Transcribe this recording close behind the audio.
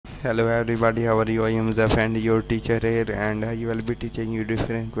Hello everybody, how are you? I am Zaf and your teacher here, and I will be teaching you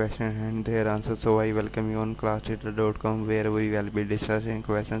different questions and their answers. So I welcome you on classteacher.com where we will be discussing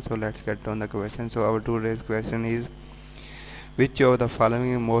questions. So let's get on the question. So our today's question is, which of the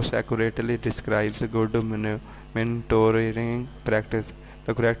following most accurately describes good mentoring practice?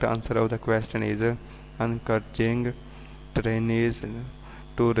 The correct answer of the question is encouraging trainees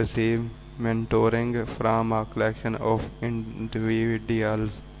to receive mentoring from a collection of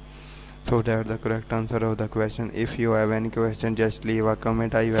individuals. So that's the correct answer of the question. If you have any question, just leave a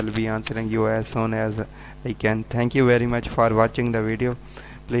comment. I will be answering you as soon as I can. Thank you very much for watching the video.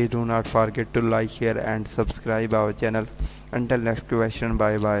 Please do not forget to like, share and subscribe our channel. Until next question,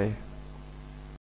 bye bye.